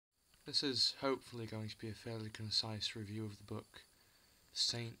This is hopefully going to be a fairly concise review of the book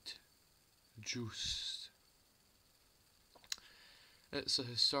Saint Just. It's a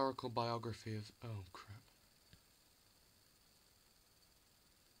historical biography of... oh crap.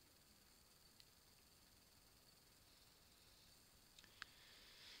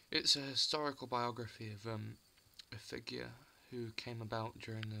 It's a historical biography of a figure who came about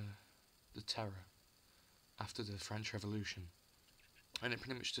during the Terror after the French Revolution, and it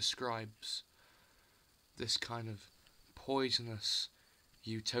pretty much describes this kind of poisonous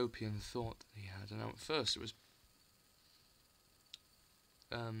utopian thought that he had. And at first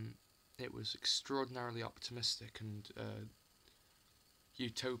it was extraordinarily optimistic and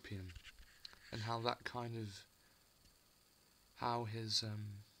utopian, and how that kind of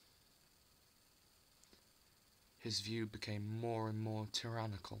his view became more and more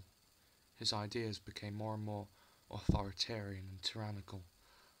tyrannical. His ideas became more and more authoritarian and tyrannical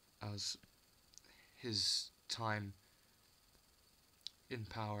as his time in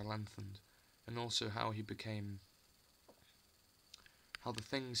power lengthened, and also how the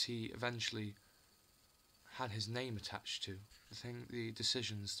things he eventually had his name attached to, the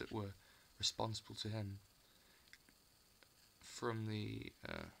decisions that were responsible to him, from the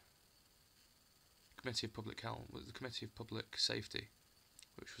Committee of Public Health, the Committee of Public Safety,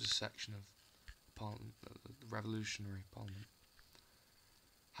 which was a section of Parliament, the Revolutionary Parliament,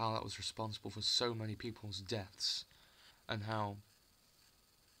 how that was responsible for so many people's deaths, and how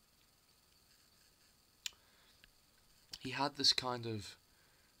he had this kind of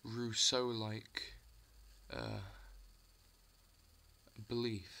Rousseau-like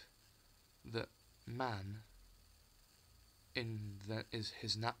belief that man, is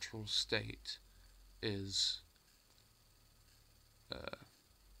his natural state, is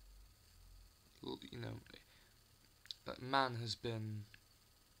that man has been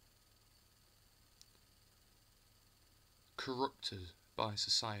corrupted by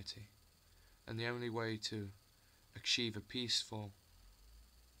society, and the only way to achieve a peaceful,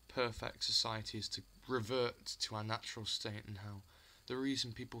 perfect society is to revert to our natural state. And how the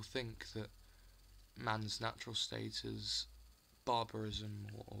reason people think that man's natural state is barbarism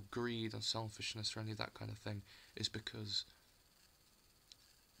or greed or selfishness or any of that kind of thing is because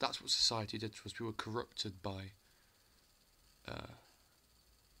that's what society did to us. We were corrupted by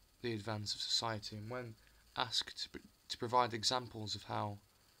the advance of society, and when asked to provide examples of how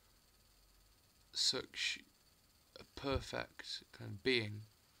such a perfect kind of being,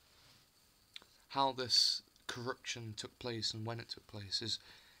 how this corruption took place and when it took place,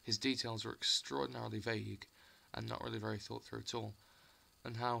 his details were extraordinarily vague and not really very thought through at all,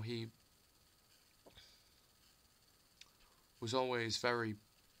 and how he was always very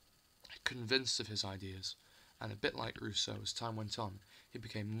convinced of his ideas, and a bit like Rousseau, as time went on, he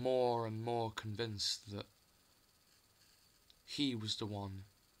became more and more convinced that he was the one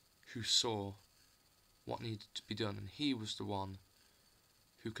who saw what needed to be done, and he was the one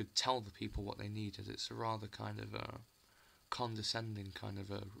who could tell the people what they needed. It's a rather kind of a condescending kind of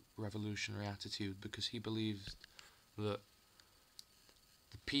a revolutionary attitude, because he believed that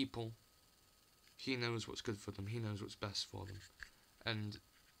the people, he knows what's good for them, he knows what's best for them, and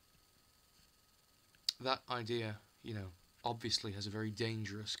that idea, obviously has a very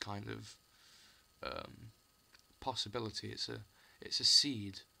dangerous kind of possibility. It's a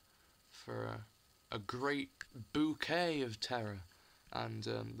seed for a great bouquet of terror, and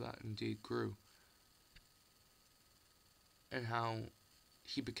that indeed grew. And how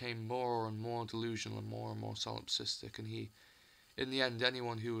he became more and more delusional and more solipsistic, and in the end,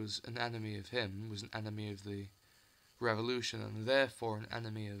 anyone who was an enemy of him was an enemy of the revolution, and therefore an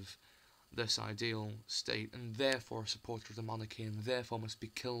enemy of this ideal state, and therefore a supporter of the monarchy, and therefore must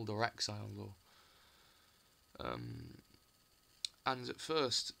be killed or exiled. And at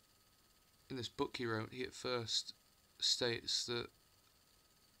first, in this book he wrote, he at first states that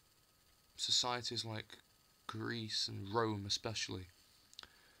societies like Greece and Rome especially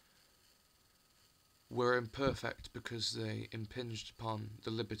were imperfect because they impinged upon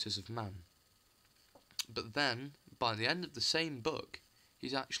the liberties of man. But then, by the end of the same book,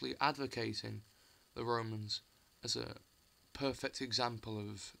 he's actually advocating the Romans as a perfect example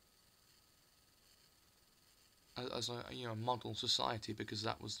of, as a model society, because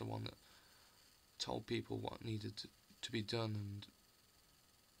that was the one that told people what needed to be done,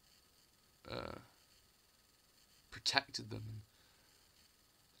 and protected them.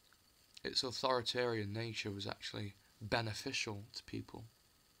 Its authoritarian nature was actually beneficial to people,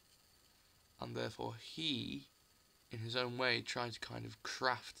 and therefore he, in his own way, tried to kind of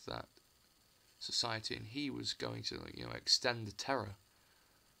craft that society, and he was going to extend the terror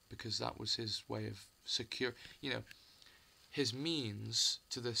because that was his way of secure. His means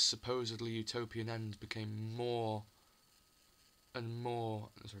to this supposedly utopian end became more and more.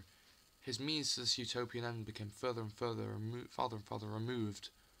 Sorry, his means to this utopian end became further and further, farther and farther removed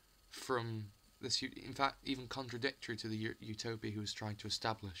from this. In fact, even contradictory to the utopia he was trying to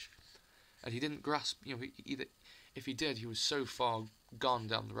establish, and he didn't grasp. If he did, he was so far gone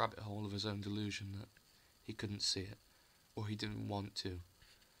down the rabbit hole of his own delusion that he couldn't see it, or he didn't want to.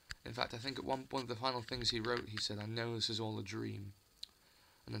 In fact, I think at one of the final things he wrote, he said, "I know this is all a dream."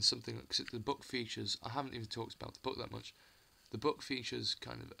 And then something, because the book features, I haven't even talked about the book that much, the book features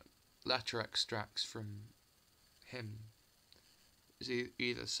kind of letter extracts from him. It's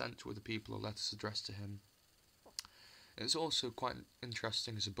either sent to other people or letters addressed to him. It's also quite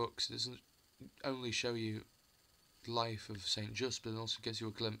interesting as a book, because it doesn't only show you the life of Saint Just, but it also gives you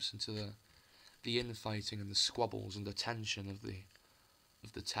a glimpse into the infighting and the squabbles and the tension of the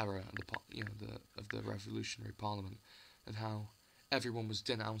terror and of the revolutionary parliament, and how everyone was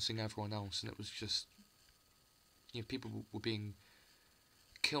denouncing everyone else, and it was just people were being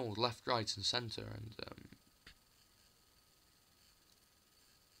killed left, right, and centre, and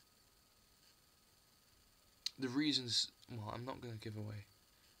the reasons. Well, I'm not going to give away.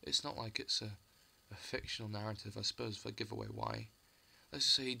 It's not like it's a fictional narrative. I suppose if I give away why, let's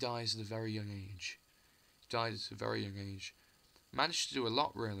just say he dies at a very young age. He died at a very young age. Managed to do a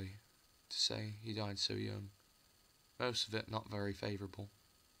lot, really, to say he died so young. Most of it not very favourable.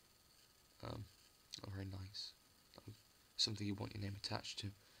 Not very nice. Something you want your name attached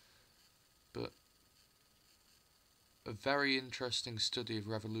to. But a very interesting study of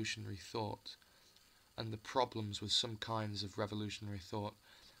revolutionary thought, and the problems with some kinds of revolutionary thought,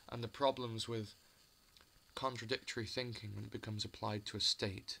 and the problems with contradictory thinking when it becomes applied to a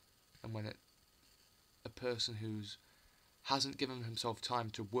state, and when a person who's hasn't given himself time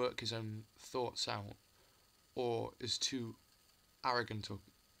to work his own thoughts out, or is too arrogant or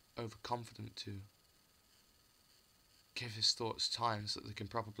overconfident to give his thoughts time so that they can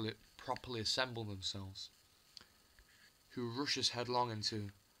properly assemble themselves, who rushes headlong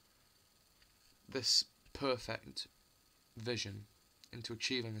into this perfect vision, into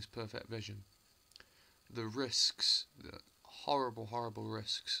achieving this perfect vision, the risks, the horrible, horrible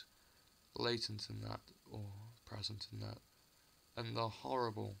risks latent in that, or present in that, and the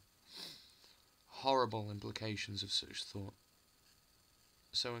horrible, horrible implications of such thought.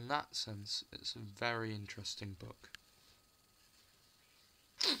 So in that sense, it's a very interesting book.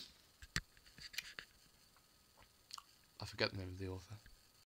 I forget the name of the author.